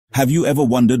Have you ever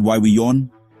wondered why we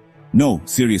yawn? No,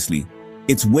 seriously.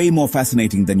 It's way more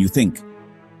fascinating than you think.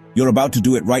 You're about to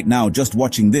do it right now just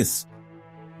watching this.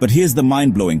 But here's the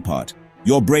mind-blowing part.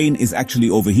 Your brain is actually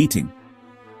overheating.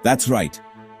 That's right.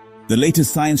 The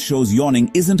latest science shows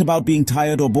yawning isn't about being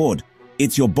tired or bored.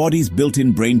 It's your body's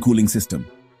built-in brain cooling system.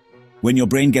 When your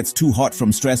brain gets too hot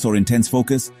from stress or intense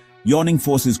focus, yawning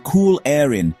forces cool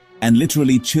air in and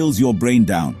literally chills your brain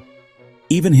down.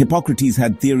 Even Hippocrates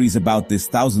had theories about this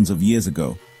thousands of years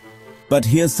ago. But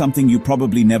here's something you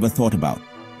probably never thought about.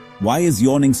 Why is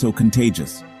yawning so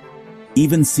contagious?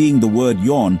 Even seeing the word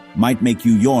yawn might make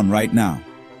you yawn right now.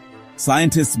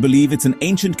 Scientists believe it's an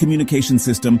ancient communication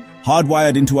system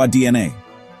hardwired into our DNA.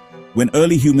 When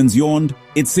early humans yawned,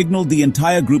 it signaled the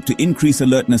entire group to increase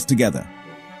alertness together.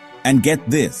 And get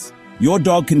this, your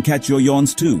dog can catch your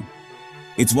yawns too.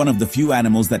 It's one of the few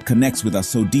animals that connects with us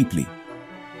so deeply.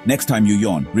 Next time you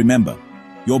yawn, remember,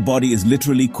 your body is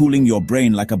literally cooling your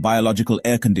brain like a biological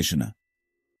air conditioner.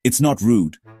 It's not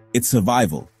rude, it's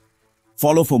survival.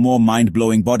 Follow for more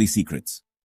mind-blowing body secrets.